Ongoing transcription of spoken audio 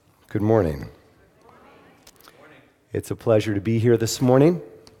Good morning. It's a pleasure to be here this morning.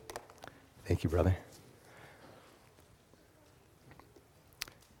 Thank you, brother.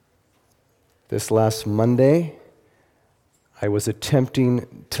 This last Monday, I was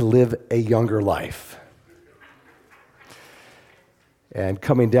attempting to live a younger life. And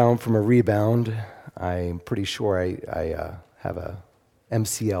coming down from a rebound, I'm pretty sure I have a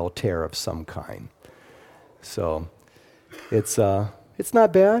MCL tear of some kind. So it's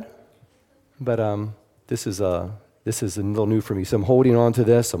not bad, but this is a little new for me. So I'm holding on to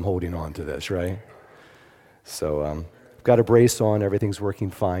this, right? So I've got a brace on, everything's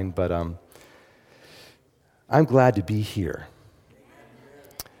working fine, but I'm glad to be here.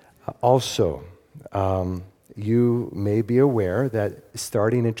 Also, you may be aware that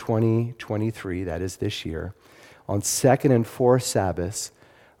starting in 2023, that is this year, on second and fourth Sabbaths,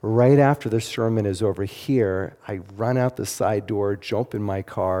 right after the sermon is over here, I run out the side door, jump in my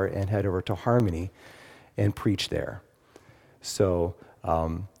car, and head over to Harmony and preach there. So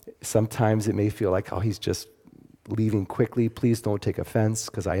sometimes it may feel like, oh, he's just leaving quickly. Please don't take offense,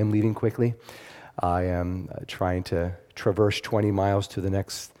 because I am leaving quickly. I am trying to traverse 20 miles to the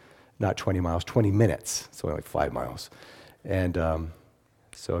next, not 20 miles, 20 minutes. It's only like 5 miles. And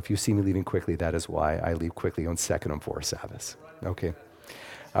so if you see me leaving quickly, that is why I leave quickly on second and fourth Sabbaths. Okay.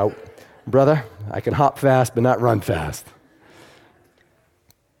 Brother, I can hop fast, but not run fast.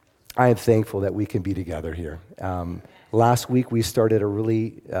 I am thankful that we can be together here. Last week, we started a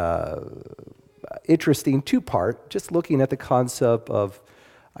really interesting two-part, just looking at the concept of,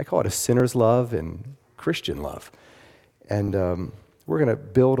 I call it a sinner's love and Christian love. And we're going to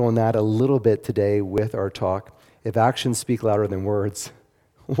build on that a little bit today with our talk. If actions speak louder than words,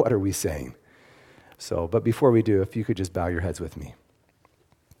 what are we saying? So, but before we do, if you could just bow your heads with me.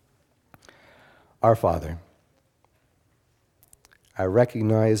 Our Father, I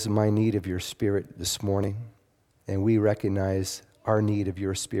recognize my need of your Spirit this morning, and we recognize our need of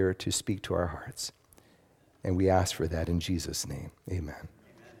your Spirit to speak to our hearts. And we ask for that in Jesus' name. Amen.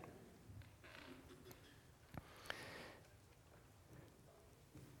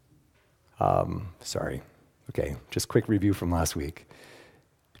 Okay, just quick review from last week.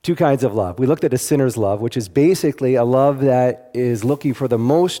 Two kinds of love. We looked at a sinner's love, which is basically a love that is looking for the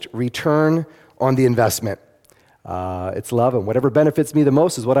most return on the investment. It's love, and whatever benefits me the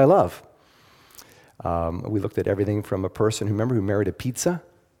most is what I love. We looked at everything from a person who married a pizza,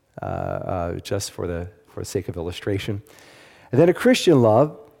 just for the sake of illustration. And then a Christian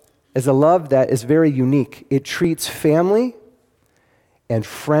love is a love that is very unique. It treats family and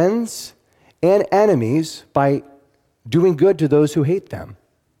friends and enemies by doing good to those who hate them.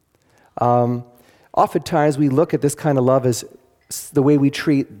 Oftentimes we look at this kind of love as the way we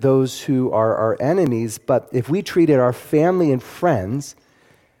treat those who are our enemies, but if we treated our family and friends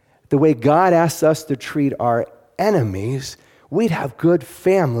the way God asks us to treat our enemies, we'd have good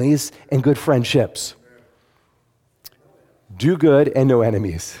families and good friendships. Do good and no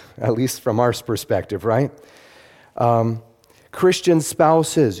enemies, at least from our perspective, right? Christian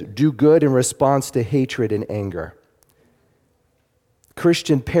spouses do good in response to hatred and anger.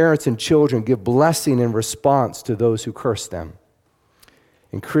 Christian parents and children give blessing in response to those who curse them.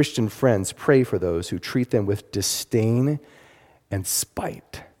 And Christian friends pray for those who treat them with disdain and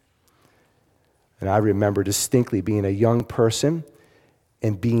spite. And I remember distinctly being a young person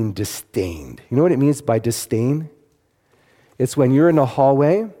and being disdained. You know what it means by disdain? It's when you're in a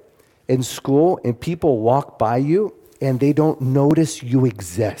hallway in school and people walk by you and they don't notice you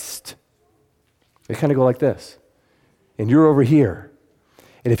exist. They kind of go like this. And you're over here.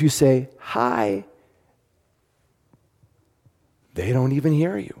 And if you say, hi, they don't even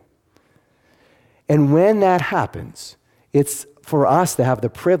hear you. And when that happens, it's for us to have the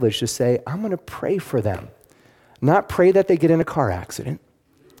privilege to say, I'm going to pray for them. Not pray that they get in a car accident.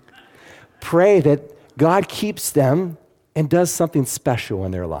 Pray that God keeps them and does something special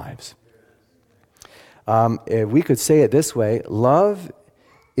in their lives. If we could say it this way, love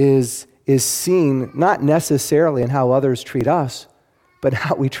is seen not necessarily in how others treat us, but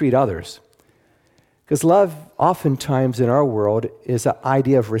how we treat others. Because love, oftentimes in our world, is an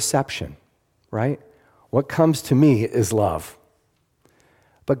idea of reception, right? What comes to me is love.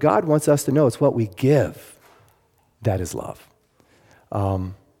 But God wants us to know it's what we give that is love.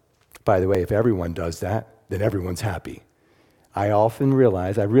 By the way, if everyone does that, then everyone's happy. I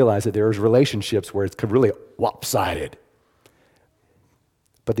realize that there's relationships where it's really lopsided.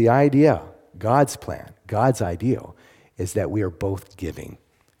 But the idea, God's plan, God's ideal, is that we are both giving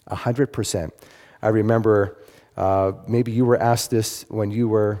 100%. I remember maybe you were asked this when you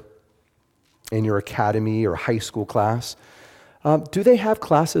were in your academy or high school class. Do they have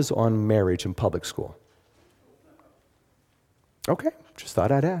classes on marriage in public school? Okay, just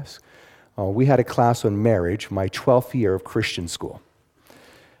thought I'd ask. We had a class on marriage, my 12th year of Christian school.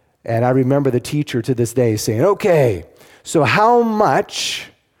 And I remember the teacher to this day saying, okay, so how much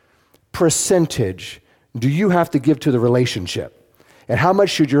percentage do you have to give to the relationship? And how much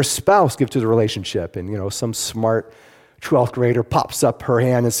should your spouse give to the relationship? And, some smart 12th grader pops up her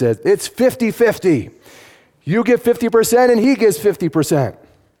hand and says, it's 50-50. You give 50% and he gives 50%.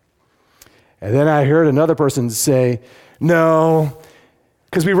 And then I heard another person say, no,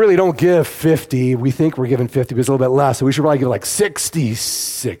 because we really don't give 50. We think we're giving 50, but it's a little bit less. So we should probably give like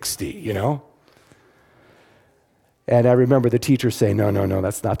 60-60, And I remember the teacher saying, no,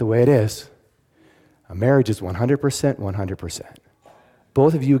 that's not the way it is. A marriage is 100%, 100%.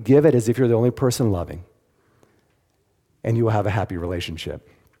 Both of you give it as if you're the only person loving, and you will have a happy relationship.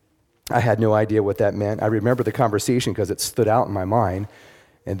 I had no idea what that meant. I remember the conversation because it stood out in my mind.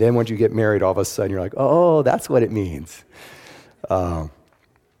 And then once you get married, all of a sudden you're like, oh, that's what it means. Romans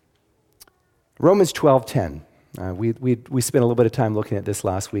 12:10. We spent a little bit of time looking at this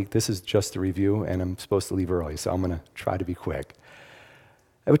last week. This is just a review, and I'm supposed to leave early, so I'm going to try to be quick.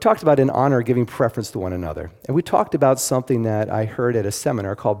 And we talked about in honor giving preference to one another. And we talked about something that I heard at a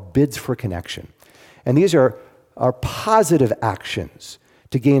seminar called bids for connection. And these are positive actions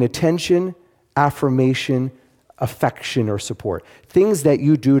to gain attention, affirmation, affection, or support. Things that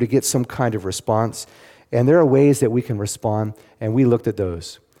you do to get some kind of response. And there are ways that we can respond, and we looked at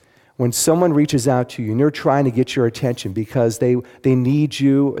those. When someone reaches out to you and they're trying to get your attention because they need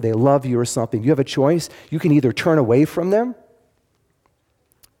you or they love you or something, you have a choice. You can either turn away from them,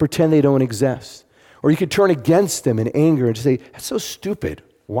 pretend they don't exist, or you could turn against them in anger and say, that's so stupid.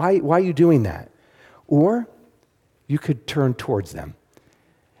 Why are you doing that? Or you could turn towards them.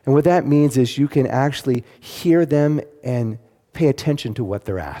 And what that means is you can actually hear them and pay attention to what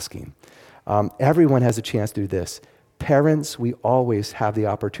they're asking. Everyone has a chance to do this. Parents, we always have the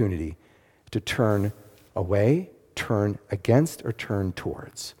opportunity to turn away, turn against, or turn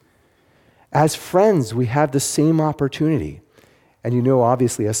towards. As friends, we have the same opportunity. And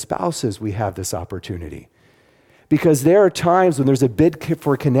obviously, as spouses, we have this opportunity. Because there are times when there's a bid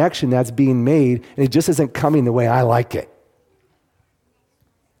for connection that's being made, and it just isn't coming the way I like it.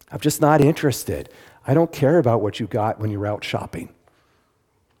 I'm just not interested. I don't care about what you got when you're out shopping.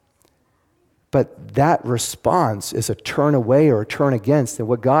 But that response is a turn away or a turn against. And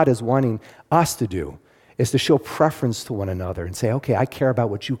what God is wanting us to do is to show preference to one another and say, okay, I care about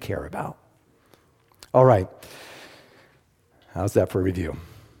what you care about. All right. How's that for a review?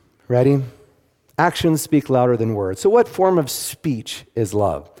 Ready? Actions speak louder than words. So what form of speech is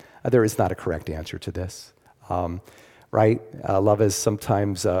love? There is not a correct answer to this. Right? Love is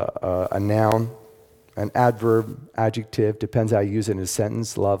sometimes a noun, an adverb, adjective, depends how you use it in a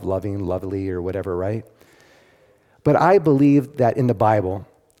sentence, love, loving, lovely, or whatever, right? But I believe that in the Bible,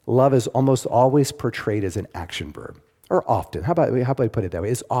 love is almost always portrayed as an action verb, or often. How about I put it that way?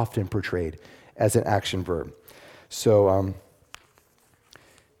 It's often portrayed as an action verb. So,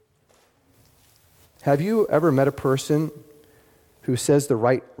 have you ever met a person who says the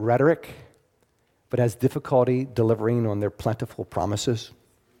right rhetoric, but has difficulty delivering on their plentiful promises?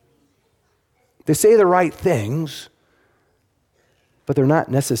 They say the right things, but they're not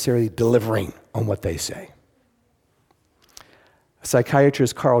necessarily delivering on what they say.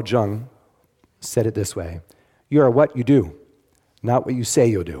 Psychiatrist Carl Jung said it this way: you are what you do, not what you say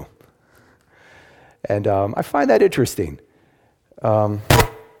you'll do. And I find that interesting.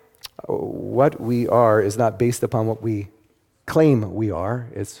 What we are is not based upon what we claim we are,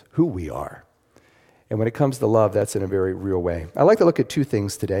 it's who we are. And when it comes to love, that's in a very real way. I'd like to look at two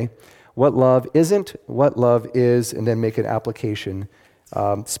things today: what love isn't, what love is, and then make an application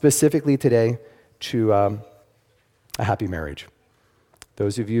specifically today to a happy marriage.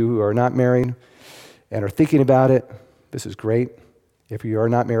 Those of you who are not married and are thinking about it, this is great. If you are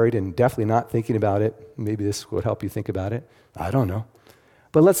not married and definitely not thinking about it, maybe this will help you think about it. I don't know.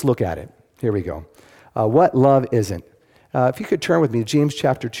 But let's look at it. Here we go. What love isn't. If you could turn with me to James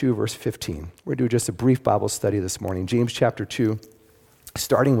chapter 2, verse 15. We're going to do just a brief Bible study this morning. James chapter 2,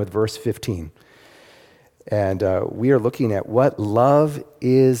 starting with verse 15. And we are looking at what love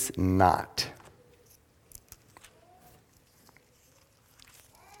is not.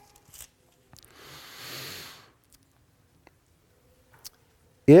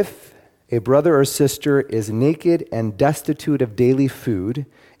 If a brother or sister is naked and destitute of daily food,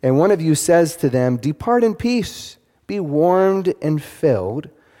 and one of you says to them, "Depart in peace, be warmed and filled,"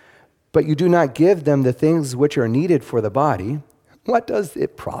 but you do not give them the things which are needed for the body, what does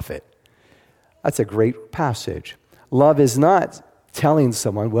it profit? That's a great passage. Love is not telling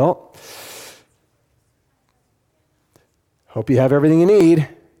someone, well, hope you have everything you need.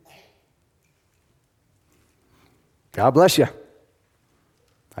 God bless you.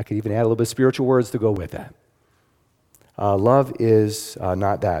 I could even add a little bit of spiritual words to go with that. Love is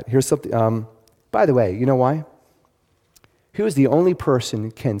not that. Here's something, by the way, you know why? Who is the only person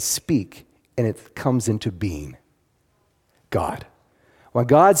who can speak and it comes into being? God. When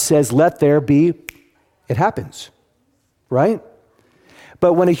God says, let there be, it happens, right?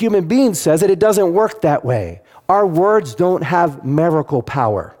 But when a human being says it doesn't work that way. Our words don't have miracle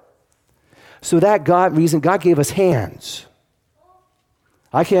power. So that reason God gave us hands.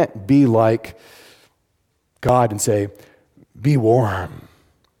 I can't be like God and say, be warm,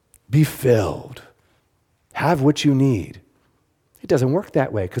 be filled, have what you need. It doesn't work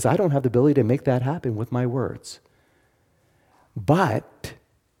that way because I don't have the ability to make that happen with my words. But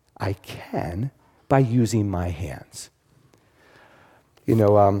I can by using my hands. You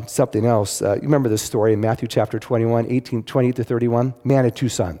know, something else. You remember this story in Matthew chapter 21, 28 to 31? Man had two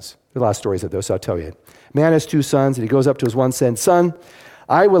sons. There are a lot of stories of those, so I'll tell you. Man has two sons, and he goes up to his one son, son,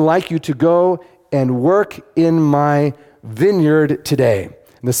 I would like you to go and work in my vineyard today.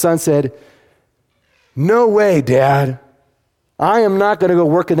 And the son said, no way, Dad. I am not going to go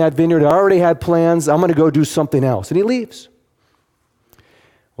work in that vineyard. I already had plans. I'm going to go do something else. And he leaves.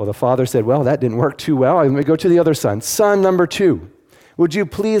 Well, the father said, well, that didn't work too well. I'm going to go to the other son. Son number 2, would you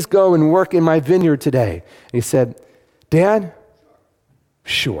please go and work in my vineyard today? And he said, Dad,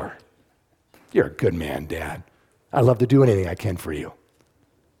 sure. You're a good man, Dad. I'd love to do anything I can for you.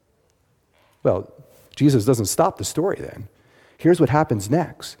 Well, Jesus doesn't stop the story then. Here's what happens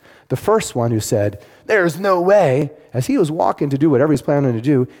next. The first one who said, there's no way, as he was walking to do whatever he's planning to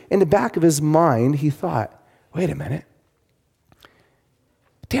do, in the back of his mind, he thought, wait a minute.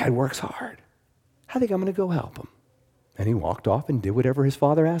 Dad works hard. I think I'm going to go help him. And he walked off and did whatever his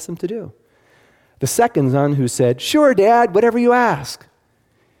father asked him to do. The second son who said, sure, Dad, whatever you ask.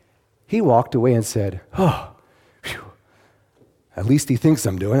 He walked away and said, oh, phew, at least he thinks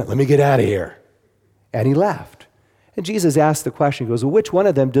I'm doing it. Let me get out of here. And he left. And Jesus asked the question, he goes, well, which one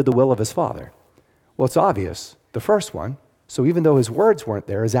of them did the will of his father? Well, it's obvious, the first one. So even though his words weren't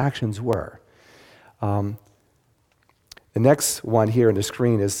there, his actions were. The next one here on the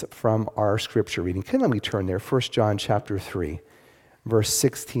screen is from our scripture reading. Can let me turn there, 1 John chapter 3, verse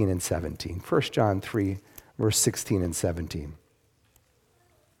 16 and 17. 1 John 3, verse 16 and 17.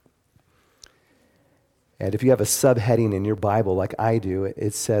 And if you have a subheading in your Bible like I do,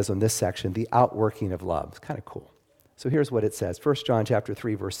 it says on this section, the outworking of love. It's kind of cool. So here's what it says, 1 John chapter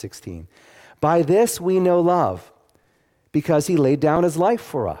 3, verse 16. By this we know love, because he laid down his life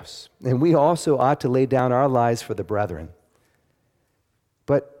for us, and we also ought to lay down our lives for the brethren.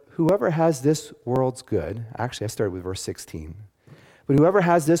 But whoever has this world's good, actually I started with verse 16, but whoever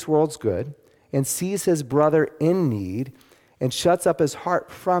has this world's good and sees his brother in need and shuts up his heart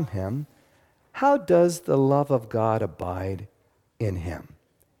from him, how does the love of God abide in him?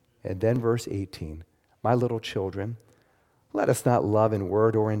 And then verse 18, my little children, let us not love in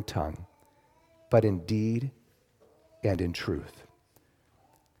word or in tongue, but in deed and in truth.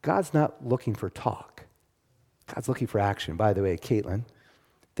 God's not looking for talk. God's looking for action. By the way, Caitlin,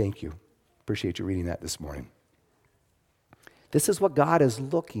 thank you. Appreciate you reading that this morning. This is what God is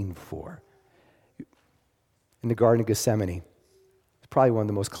looking for. In the Garden of Gethsemane, it's probably one of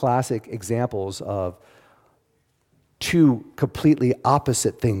the most classic examples of two completely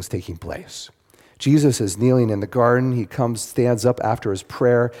opposite things taking place. Jesus is kneeling in the garden. He comes, stands up after his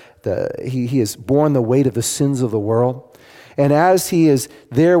prayer. He has borne the weight of the sins of the world. And as he is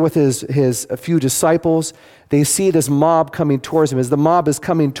there with his few disciples, they see this mob coming towards him. As the mob is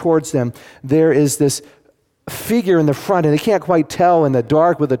coming towards them, there is this figure in the front, and they can't quite tell in the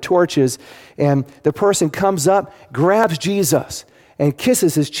dark with the torches. And the person comes up, grabs Jesus, and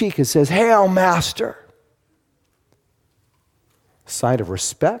kisses his cheek and says, "Hail, Master." Sign of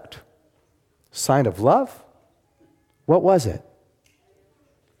respect? Sign of love? What was it?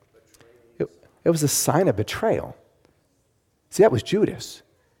 It was a sign of betrayal. See, that was Judas.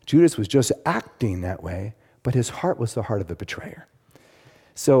 Judas was just acting that way, but his heart was the heart of the betrayer.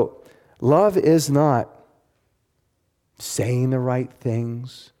 So love is not saying the right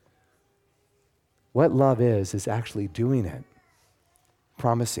things. What love is actually doing it,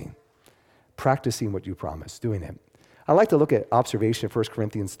 promising, practicing what you promise, doing it. I'd like to look at observation of 1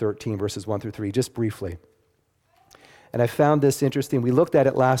 Corinthians 13, verses 1 through 3, just briefly. And I found this interesting. We looked at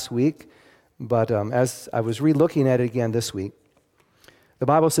it last week, but as I was re-looking at it again this week, the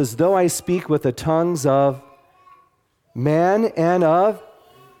Bible says, though I speak with the tongues of man and of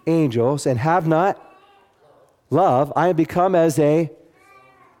angels and have not love, I am become as a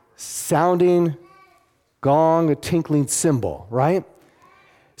sounding gong, a tinkling cymbal, right?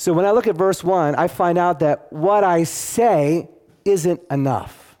 So when I look at verse 1, I find out that what I say isn't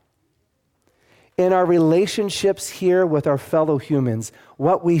enough. In our relationships here with our fellow humans,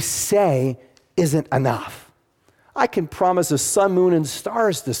 what we say isn't enough. I can promise the sun, moon, and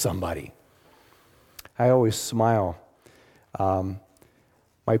stars to somebody. I always smile.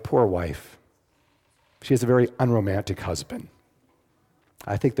 My poor wife, she has a very unromantic husband.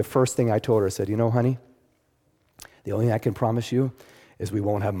 I think the first thing I told her, I said, you know, honey, the only thing I can promise you is we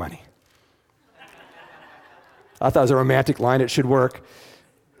won't have money. I thought it was a romantic line. It should work.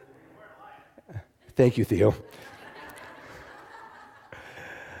 Thank you, Theo.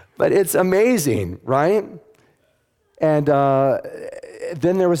 But it's amazing, right? And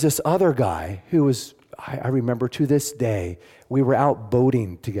then there was this other guy who was, I remember to this day, we were out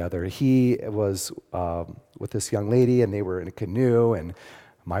boating together. He was with this young lady, and they were in a canoe, and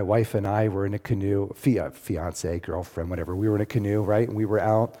my wife and I were in a canoe, fiance, girlfriend, whatever. We were in a canoe, right? And we were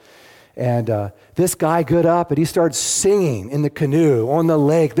out. And this guy got up, and he started singing in the canoe on the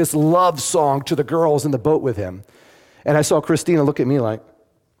lake, this love song to the girls in the boat with him. And I saw Christina look at me like,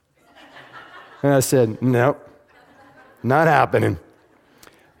 and I said, no, not happening.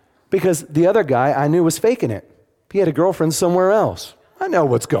 Because the other guy I knew was faking it. He had a girlfriend somewhere else. I know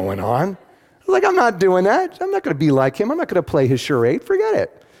what's going on. Like, I'm not doing that. I'm not going to be like him. I'm not going to play his charade. Forget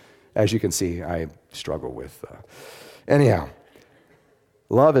it. As you can see, I struggle with. Anyhow,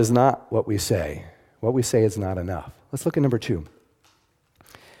 love is not what we say. What we say is not enough. Let's look at number 2.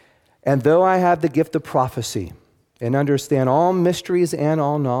 And though I have the gift of prophecy and understand all mysteries and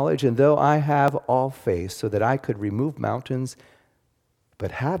all knowledge, and though I have all faith so that I could remove mountains,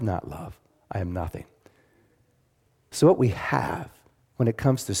 but have not love, I am nothing. So what we have when it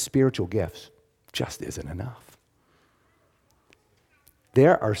comes to spiritual gifts just isn't enough.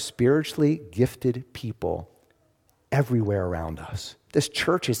 There are spiritually gifted people everywhere around us. This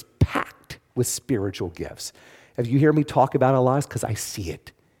church is packed with spiritual gifts. If you hear me talk about it a lot, it's because I see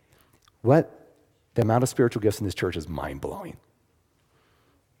it. The amount of spiritual gifts in this church is mind-blowing.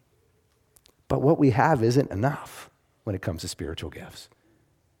 But what we have isn't enough when it comes to spiritual gifts.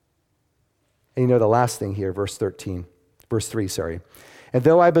 And you know the last thing here, verse 3, And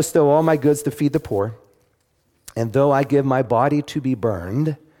though I bestow all my goods to feed the poor, and though I give my body to be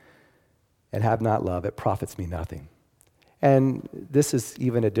burned and have not love, it profits me nothing. And this is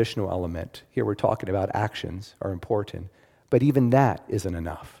even additional element. Here we're talking about actions are important, but even that isn't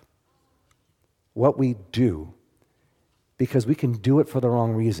enough. What we do, because we can do it for the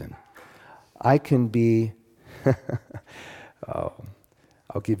wrong reason. I can be, I'll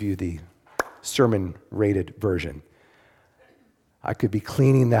give you the sermon-rated version. I could be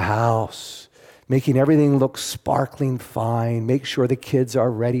cleaning the house, making everything look sparkling fine, make sure the kids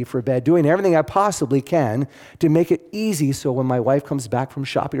are ready for bed, doing everything I possibly can to make it easy so when my wife comes back from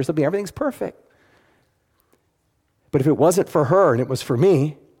shopping or something, everything's perfect. But if it wasn't for her and it was for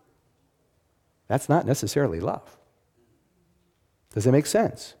me, that's not necessarily love. Does it make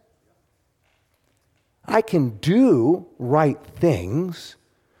sense? I can do right things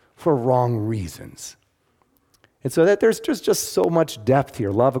for wrong reasons. And so that there's just so much depth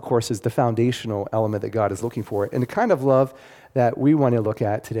here. Love, of course, is the foundational element that God is looking for. And the kind of love that we want to look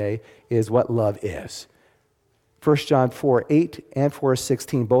at today is what love is. 1 John 4:8 and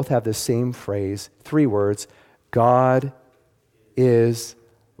 4:16 both have the same phrase, 3 words, God is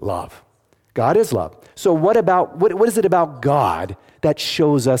love. God is love. So what is it about God that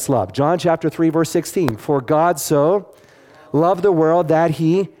shows us love? John chapter 3, verse 16, for God so loved the world that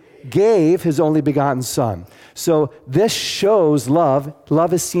he gave his only begotten son. So this shows love.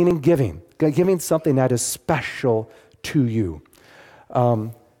 Love is seen in giving something that is special to you.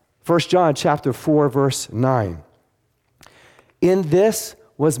 1 John chapter 4, verse 9. In this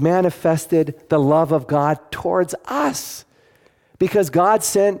was manifested the love of God towards us, because God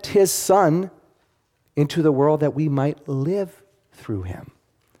sent his son into the world that we might live through him.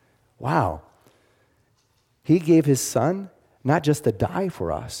 Wow. He gave his son not just to die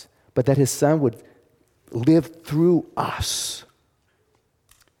for us, but that his son would live through us.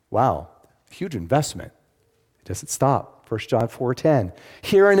 Wow. Huge investment. It doesn't stop. 1 John 4:10.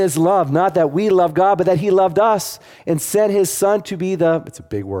 Herein is love, not that we love God, but that he loved us and sent his son to be it's a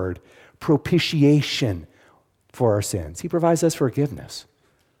big word, propitiation for our sins. He provides us forgiveness.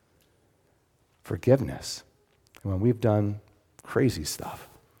 Forgiveness. And when we've done crazy stuff,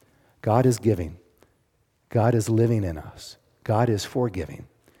 God is giving. God is living in us. God is forgiving.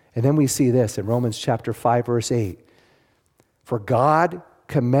 And then we see this in Romans chapter 5, verse 8. For God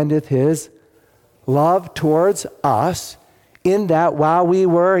commendeth his love towards us in that while we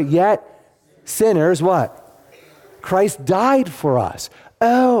were yet sinners, what? Christ died for us.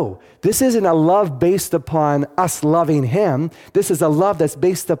 Oh, this isn't a love based upon us loving him. This is a love that's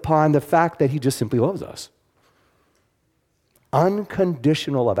based upon the fact that he just simply loves us.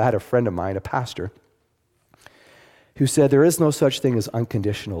 Unconditional love. I had a friend of mine, a pastor, who said there is no such thing as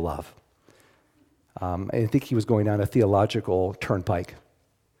unconditional love. I think he was going down a theological turnpike.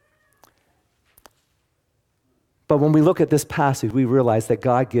 But when we look at this passage, we realize that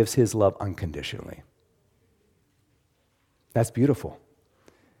God gives his love unconditionally. That's beautiful.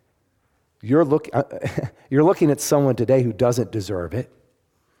 You're looking at someone today who doesn't deserve it.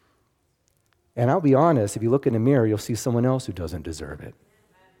 And I'll be honest, if you look in the mirror, you'll see someone else who doesn't deserve it.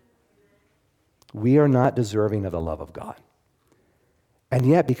 We are not deserving of the love of God. And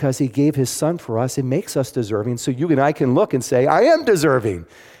yet, because he gave his son for us, it makes us deserving, so you and I can look and say, I am deserving.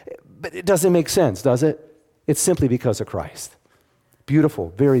 But it doesn't make sense, does it? It's simply because of Christ.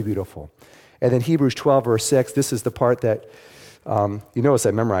 Beautiful, very beautiful. And then Hebrews 12, verse 6, this is the part that, you notice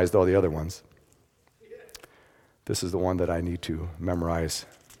I memorized all the other ones. This is the one that I need to memorize.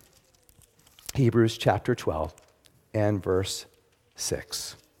 Hebrews chapter 12 and verse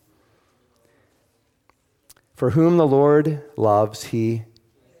 6. For whom the Lord loves, he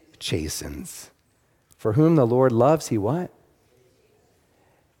chastens. For whom the Lord loves, he what?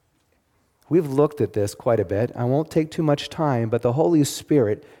 We've looked at this quite a bit. I won't take too much time, but the Holy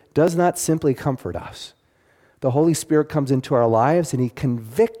Spirit does not simply comfort us. The Holy Spirit comes into our lives and he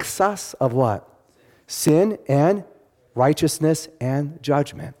convicts us of what? Sin and righteousness and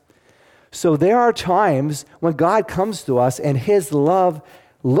judgment. So there are times when God comes to us and his love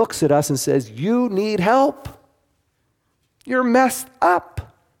looks at us and says, you need help. You're messed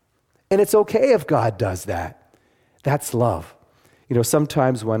up. And it's okay if God does that. That's love. You know,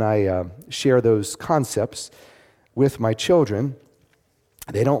 sometimes when I share those concepts with my children,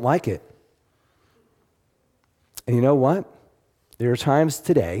 they don't like it. And you know what? There are times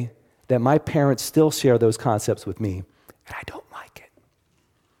today that my parents still share those concepts with me, and I don't like it.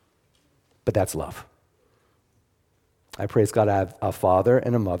 But that's love. I praise God I have a father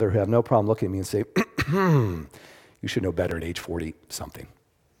and a mother who have no problem looking at me and say, you should know better at age 40-something.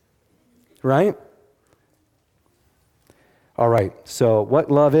 Right? All right, so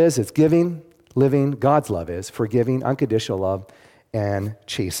what love is, it's giving, living. God's love is forgiving, unconditional love, and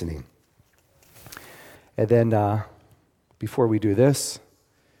chastening. And then before we do this,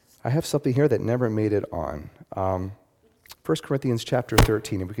 I have something here that never made it on. 1 Corinthians chapter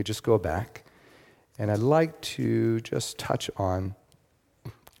 13, if we could just go back. And I'd like to just touch on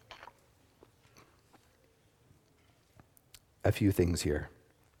a few things here.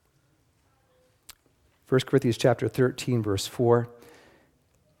 1 Corinthians chapter 13, verse 4.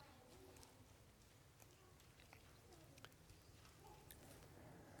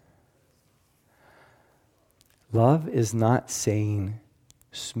 Love is not saying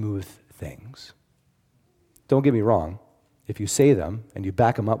smooth things. Don't get me wrong. If you say them and you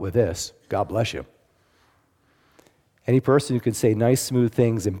back them up with this, God bless you. Any person who can say nice, smooth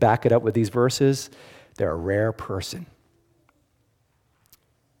things and back it up with these verses, they're a rare person.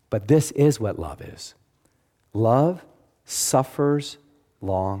 But this is what love is. Love suffers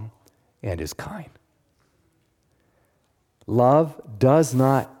long and is kind. Love does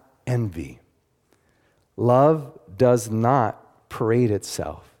not envy. Love does not parade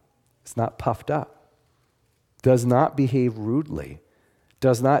itself. It's not puffed up. Does not behave rudely.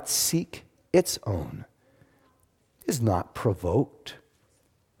 Does not seek its own. Is not provoked.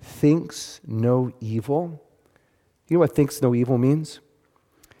 Thinks no evil. You know what thinks no evil means?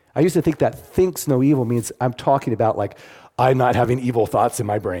 I used to think that thinks no evil means I'm talking about like, I'm not having evil thoughts in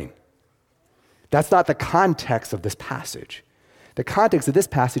my brain. That's not the context of this passage. The context of this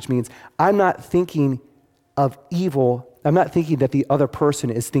passage means I'm not thinking of evil. I'm not thinking that the other person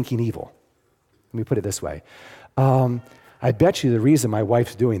is thinking evil. Let me put it this way. I bet you the reason my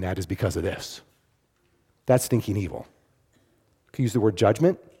wife's doing that is because of this. That's thinking evil. Can you use the word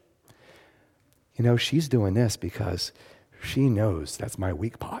judgment? You know, she's doing this because she knows that's my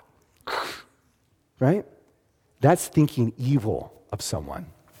weak pot. Right? That's thinking evil of someone.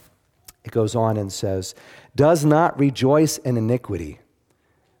 It goes on and says, does not rejoice in iniquity,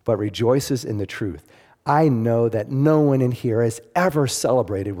 but rejoices in the truth. I know that no one in here has ever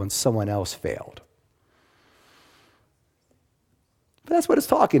celebrated when someone else failed. But that's what it's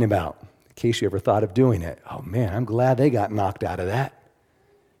talking about, in case you ever thought of doing it. Oh man, I'm glad they got knocked out of that.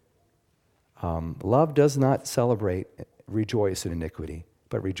 Love does not rejoice in iniquity,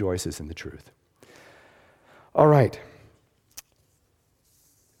 but rejoices in the truth. All right.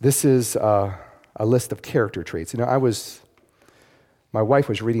 This is a list of character traits. My wife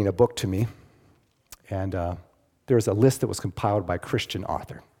was reading a book to me, and there was a list that was compiled by a Christian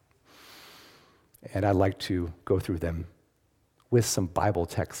author. And I'd like to go through them with some Bible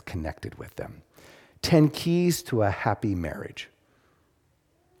texts connected with them. 10 keys to a happy marriage.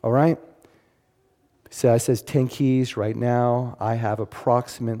 All right? So it says 10 keys right now. I have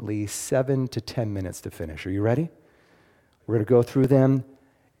approximately 7 to 10 minutes to finish. Are you ready? We're going to go through them.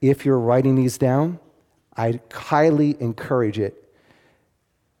 If you're writing these down, I highly encourage it.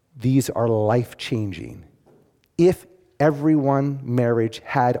 These are life-changing. If everyone marriage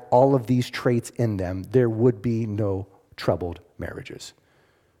had all of these traits in them, there would be no troubled marriages.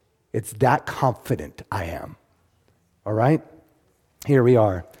 It's that confident I am. All right? Here we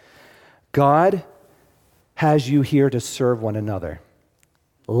are. God has you here to serve one another.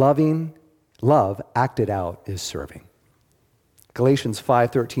 Love acted out is serving. Galatians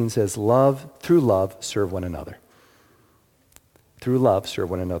 5:13 says, through love, serve one another. Through love, serve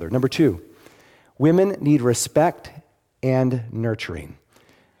one another. Number 2, women need respect and nurturing.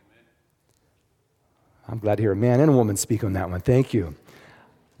 I'm glad to hear a man and a woman speak on that one. Thank you.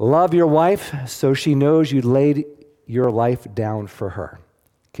 Love your wife so she knows you laid your life down for her.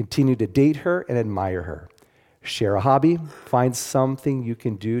 Continue to date her and admire her. Share a hobby. Find something you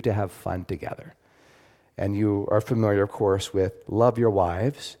can do to have fun together. And you are familiar, of course, with love your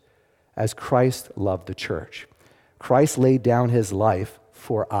wives as Christ loved the church. Christ laid down his life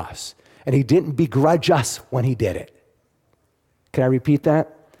for us, and he didn't begrudge us when he did it. Can I repeat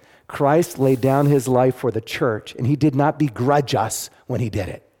that? Christ laid down his life for the church, and he did not begrudge us when he did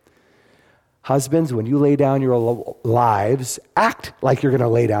it. Husbands, when you lay down your lives, act like you're going to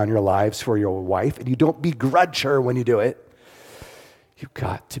lay down your lives for your wife, and you don't begrudge her when you do it. You've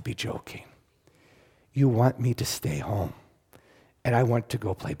got to be joking. You want me to stay home, and I want to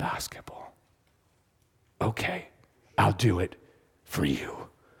go play basketball. Okay, I'll do it for you.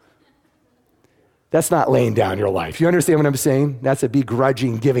 That's not laying down your life. You understand what I'm saying? That's a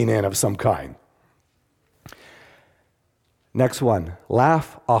begrudging giving in of some kind. Next one,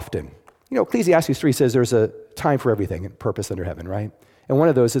 laugh often. Ecclesiastes 3 says there's a time for everything and purpose under heaven, right? And one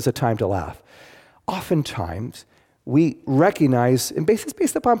of those is a time to laugh. Oftentimes, we recognize, and it's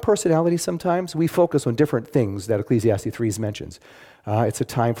based upon personality sometimes, we focus on different things that Ecclesiastes 3 mentions. It's a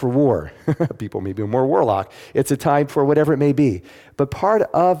time for war. People may be more warlock. It's a time for whatever it may be. But part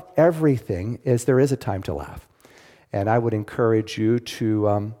of everything is there is a time to laugh. And I would encourage you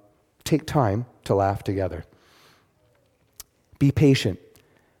to take time to laugh together. Be patient.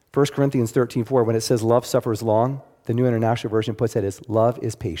 1 Corinthians 13:4, when it says love suffers long, the New International Version puts it as love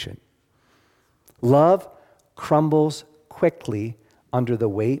is patient. Love crumbles quickly under the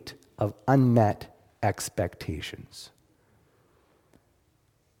weight of unmet expectations.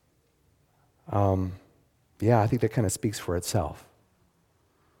 I think that kind of speaks for itself.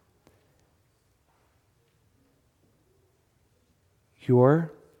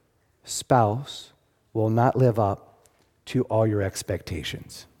 Your spouse will not live up to all your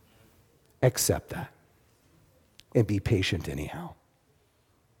expectations. Accept that and be patient anyhow.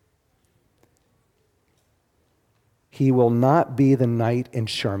 He will not be the knight in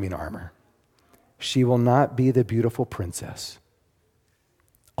charming armor. She will not be the beautiful princess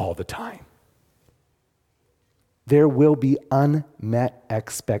all the time. There will be unmet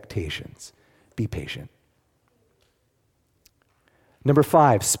expectations. Be patient. Number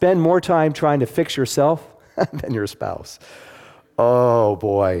 5, spend more time trying to fix yourself than your spouse. Oh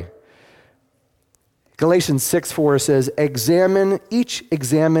boy. Galatians 6:4 says, each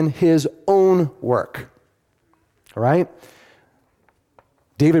examine his own work. All right?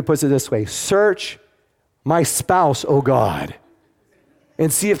 David puts it this way, search my spouse, O God,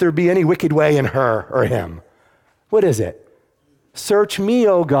 and see if there be any wicked way in her or him. What is it? Search me,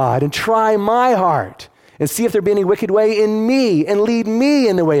 O God, and try my heart, and see if there be any wicked way in me, and lead me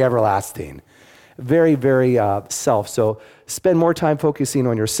in the way everlasting. Very, very self. So spend more time focusing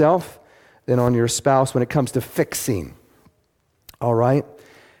on yourself than on your spouse when it comes to fixing. All right?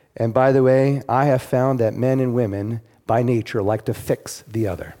 And by the way, I have found that men and women by nature like to fix the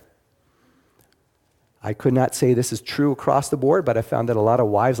other. I could not say this is true across the board, but I found that a lot of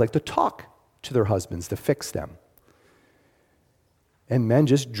wives like to talk to their husbands to fix them. And men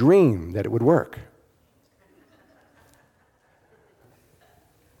just dream that it would work.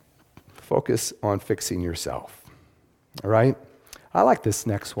 Focus on fixing yourself. All right? I like this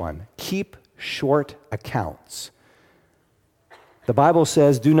next one. Keep short accounts. The Bible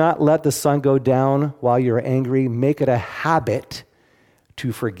says, do not let the sun go down while you're angry. Make it a habit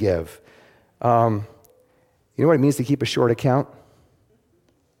to forgive. You know what it means to keep a short account?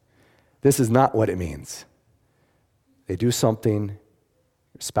 This is not what it means. They do something, your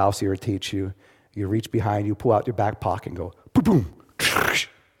spouse irritates you, you reach behind, you pull out your back pocket and go, boom, boom.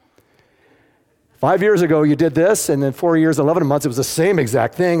 5 years ago you did this, and then 4 years, 11 months, it was the same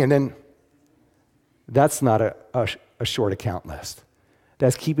exact thing, and then that's not a short account list.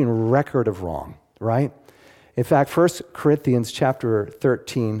 That's keeping record of wrong, right? In fact, 1 Corinthians chapter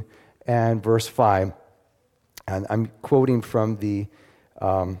 13 and verse 5, and I'm quoting from the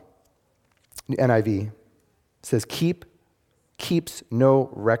NIV, says, keeps no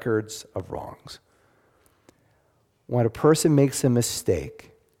records of wrongs. When a person makes a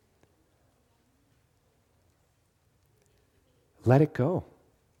mistake, let it go.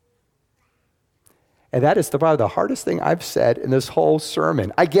 And that is probably the hardest thing I've said in this whole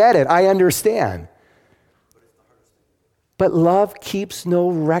sermon. I get it. I understand. But love keeps no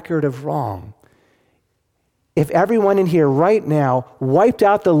record of wrong. If everyone in here right now wiped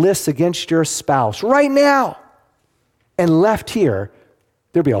out the lists against your spouse right now and left here,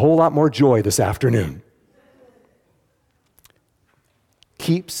 there'd be a whole lot more joy this afternoon.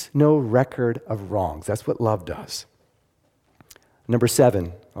 Keeps no record of wrongs. That's what love does. Number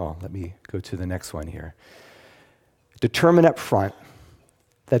 7. Let me go to the next one here. Determine up front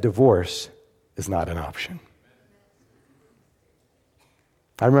that divorce is not an option.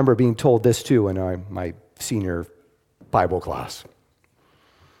 I remember being told this too in my senior Bible class.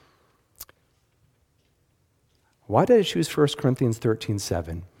 Why did I choose 1 Corinthians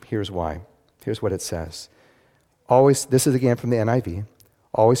 13:7? Here's why. Here's what it says. Always, this is again from the NIV,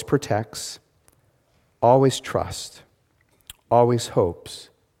 always protects, always trusts, always hopes,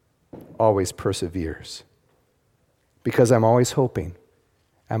 always perseveres. Because I'm always hoping,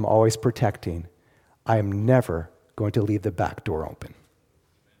 I'm always protecting, I am never going to leave the back door open.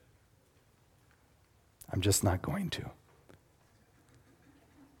 I'm just not going to.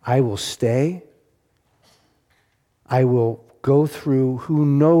 I will stay. I will go through who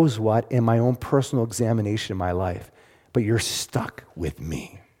knows what in my own personal examination of my life, but you're stuck with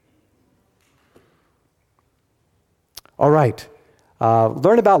me. All right.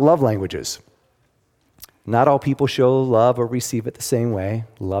 Learn about love languages. Not all people show love or receive it the same way.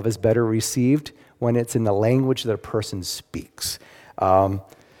 Love is better received when it's in the language that a person speaks.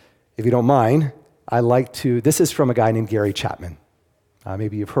 If you don't mind, this is from a guy named Gary Chapman.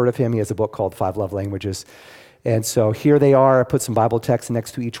 Maybe you've heard of him. He has a book called 5 Love Languages. And so here they are. I put some Bible texts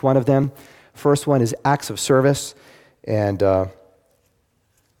next to each one of them. First one is acts of service. And the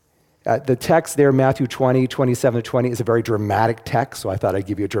text there, Matthew 20, 27 to 20, is a very dramatic text. So I thought I'd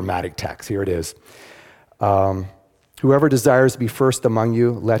give you a dramatic text. Here it is. Whoever desires to be first among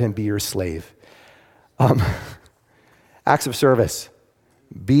you, let him be your slave. Acts of service.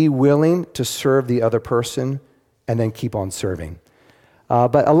 Be willing to serve the other person and then keep on serving.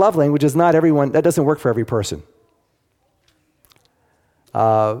 But a love language is not everyone, that doesn't work for every person.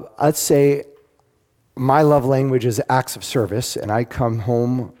 I'd say my love language is acts of service, and I come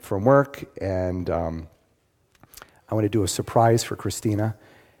home from work and I want to do a surprise for Christina,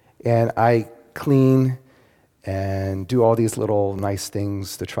 and I clean and do all these little nice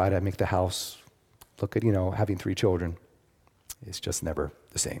things to try to make the house look at, having 3 children. It's just never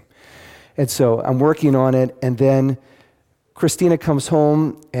the same. And so I'm working on it, and then Christina comes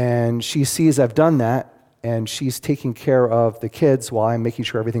home, and she sees I've done that, and she's taking care of the kids while I'm making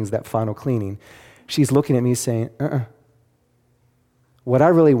sure everything's that final cleaning. She's looking at me saying, what I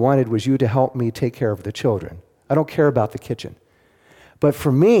really wanted was you to help me take care of the children. I don't care about the kitchen. But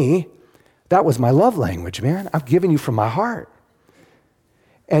for me, that was my love language, man. I've given you from my heart.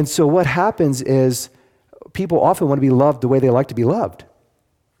 And so what happens is people often want to be loved the way they like to be loved.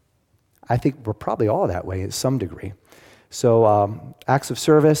 I think we're probably all that way to some degree. So acts of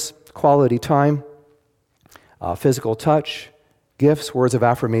service, quality time, physical touch, gifts, words of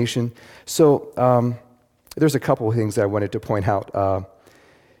affirmation. So there's a couple of things I wanted to point out.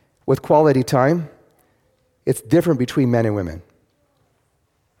 With quality time, it's different between men and women.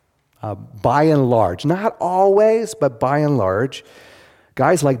 By and large, not always, but by and large,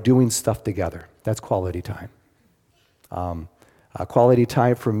 guys like doing stuff together. That's quality time. Quality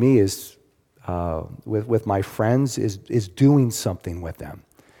time for me is with my friends is doing something with them.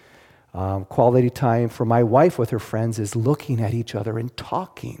 Quality time for my wife with her friends is looking at each other and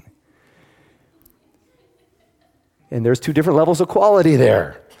talking. And there's 2 different levels of quality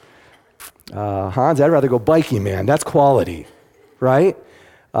there. Hans, I'd rather go biking, man. That's quality, right?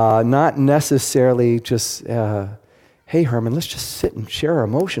 Not necessarily just, hey, Herman, let's just sit and share our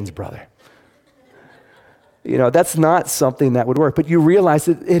emotions, brother. That's not something that would work. But you realize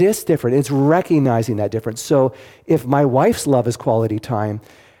that it is different. It's recognizing that difference. So if my wife's love is quality time,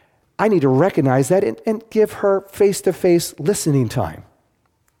 I need to recognize that and give her face-to-face listening time.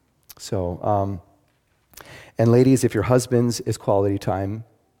 So, and ladies, if your husband's is quality time,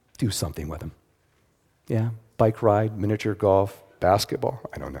 do something with him. Yeah, bike ride, miniature golf, basketball,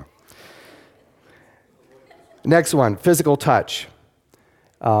 I don't know. Next one, physical touch.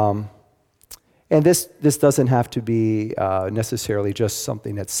 And this doesn't have to be necessarily just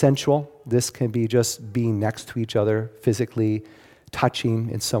something that's sensual. This can be just being next to each other, physically touching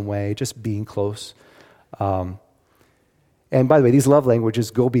in some way, just being close. And by the way, these love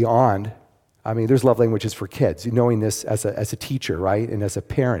languages go beyond. I mean, there's love languages for kids. Knowing this as a teacher, right, and as a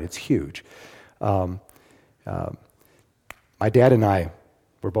parent, it's huge. My dad and I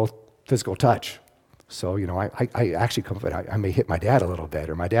were both physical touch. So, I actually I may hit my dad a little bit,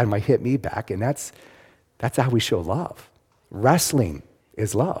 or my dad might hit me back, and that's how we show love. Wrestling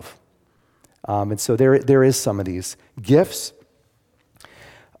is love. And so there is some of these gifts.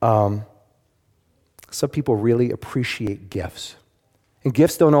 Some people really appreciate gifts. And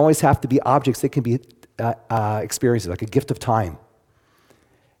gifts don't always have to be objects. They can be experiences, like a gift of time.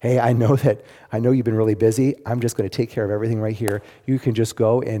 Hey, I know you've been really busy. I'm just going to take care of everything right here. You can just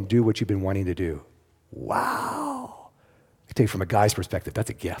go and do what you've been wanting to do. Wow. I take it from a guy's perspective, that's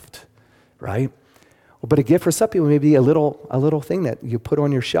a gift, right? But a gift for some people may be a little thing that you put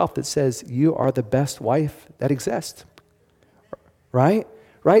on your shelf that says, you are the best wife that exists, right?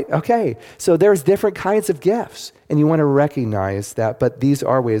 Right? Okay. So there's different kinds of gifts, and you want to recognize that, but these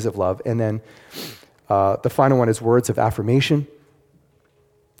are ways of love. And then the final one is words of affirmation.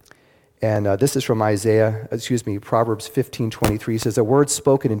 And this is from Proverbs 15:23. It says, a word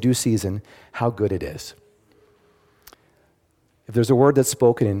spoken in due season, how good it is. If there's a word that's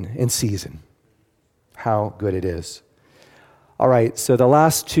spoken in season, how good it is. All right, so the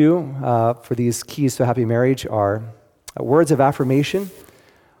last two for these keys to a happy marriage are words of affirmation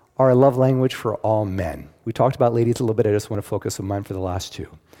are a love language for all men. We talked about ladies a little bit. I just want to focus on mine for the last two.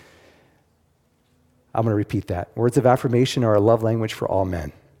 I'm going to repeat that. Words of affirmation are a love language for all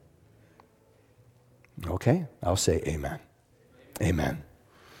men. Okay, I'll say amen. Amen.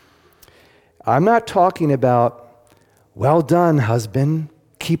 I'm not talking about, well done, husband,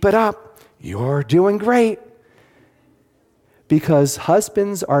 keep it up, you're doing great. Because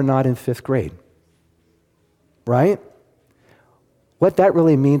husbands are not in 5th grade, right? What that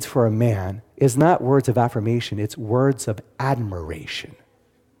really means for a man is not words of affirmation, it's words of admiration,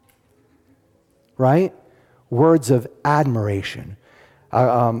 right? Words of admiration.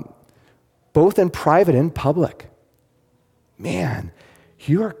 Both in private and public. Man,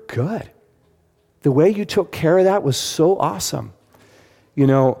 you're good. The way you took care of that was so awesome.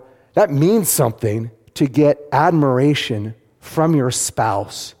 That means something to get admiration from your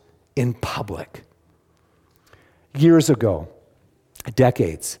spouse in public. Years ago,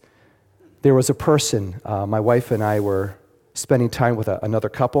 decades, there was a person, my wife and I were spending time with another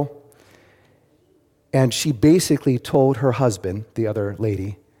couple, and she basically told her husband, the other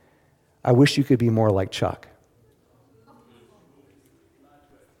lady, I wish you could be more like Chuck.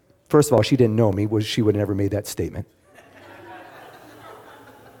 First of all, she didn't know me. She would have never made that statement.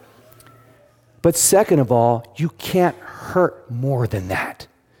 But second of all, you can't hurt more than that.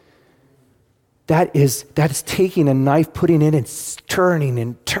 That is taking a knife, putting it in, turning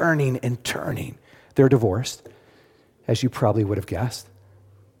and turning and turning. They're divorced, as you probably would have guessed.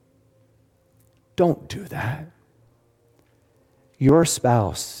 Don't do that. Your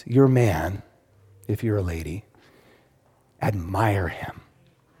spouse, your man, if you're a lady, admire him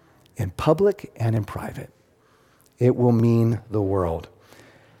in public and in private. It will mean the world.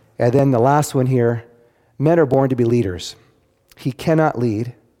 And then the last one here, men are born to be leaders. He cannot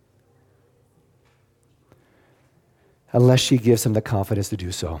lead unless she gives him the confidence to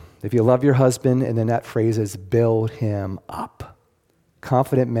do so. If you love your husband, and then that phrase is build him up.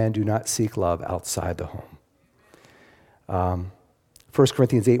 Confident men do not seek love outside the home. 1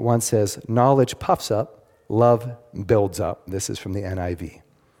 Corinthians 8:1 says, knowledge puffs up, love builds up. This is from the NIV.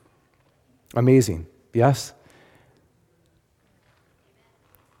 Amazing, yes?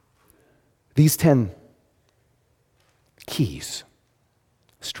 These 10 keys,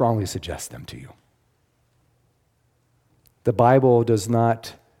 strongly suggest them to you. The Bible does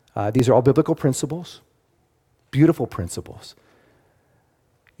not, these are all biblical principles, beautiful principles.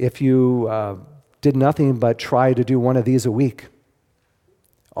 If you did nothing but try to do one of these a week,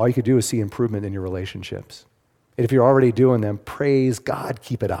 all you could do is see improvement in your relationships. And if you're already doing them, praise God,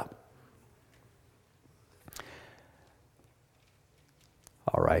 keep it up.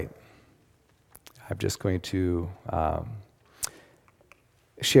 All right. I'm just going to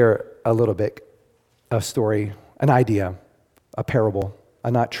share a little bit, a story, an idea, a parable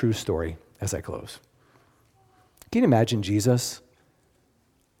a not true story as I close. Can you imagine Jesus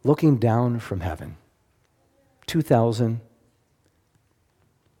looking down from heaven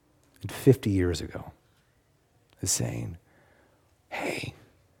 2,050 years ago and saying, hey,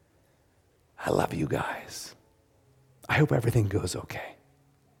 I love you guys. I hope everything goes okay.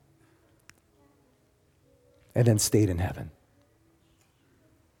 And then stayed in heaven.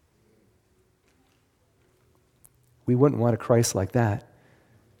 We wouldn't want a Christ like that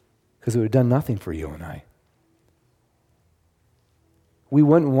because it would have done nothing for you and I. We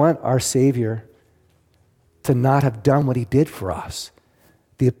wouldn't want our Savior to not have done what he did for us,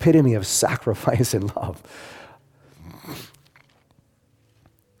 the epitome of sacrifice and love.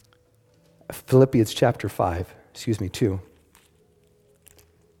 Philippians chapter 2,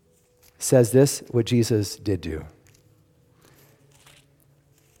 says this, what Jesus did do.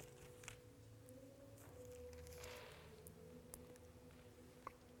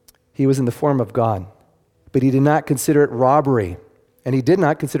 He was in the form of God, but he did not consider it robbery. And he did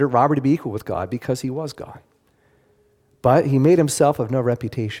not consider it robbery to be equal with God because he was God. But he made himself of no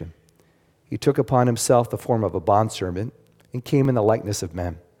reputation. He took upon himself the form of a bondservant and came in the likeness of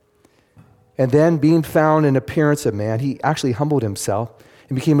men. And then, being found in appearance of man, he actually humbled himself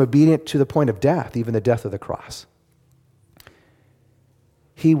and became obedient to the point of death, even the death of the cross.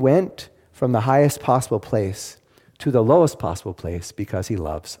 He went from the highest possible place to the lowest possible place because he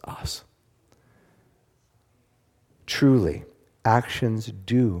loves us. Truly, actions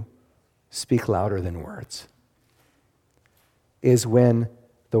do speak louder than words. Is when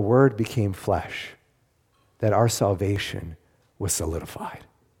the Word became flesh that our salvation was solidified.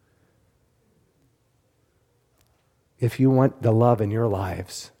 If you want the love in your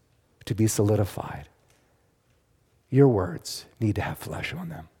lives to be solidified, your words need to have flesh on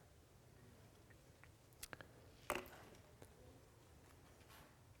them.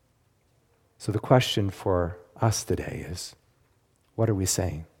 So the question for us today is, what are we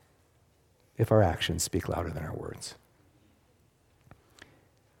saying if our actions speak louder than our words?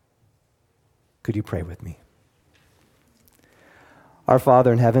 Could you pray with me? Our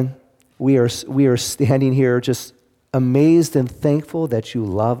Father in heaven, we are standing here just amazed and thankful that you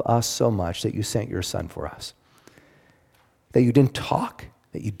love us so much that you sent your Son for us. That you didn't talk,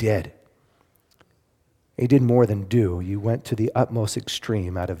 that you did. You did more than do. You went to the utmost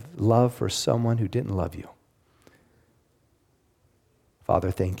extreme out of love for someone who didn't love you.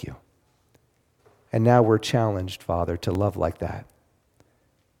 Father, thank you. And now we're challenged, Father, to love like that.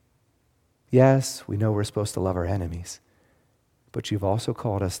 Yes, we know we're supposed to love our enemies, but you've also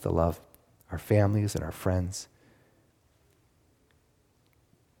called us to love our families and our friends.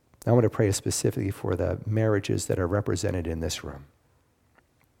 I want to pray specifically for the marriages that are represented in this room.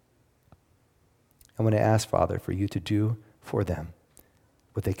 I want to ask, Father, for you to do for them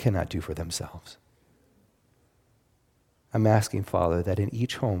what they cannot do for themselves. I'm asking, Father, that in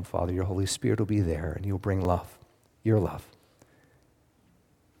each home, Father, your Holy Spirit will be there and you'll bring love, your love.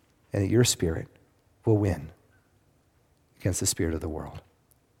 And that your Spirit will win against the spirit of the world.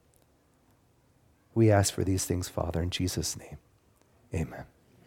 We ask for these things, Father, in Jesus' name. Amen.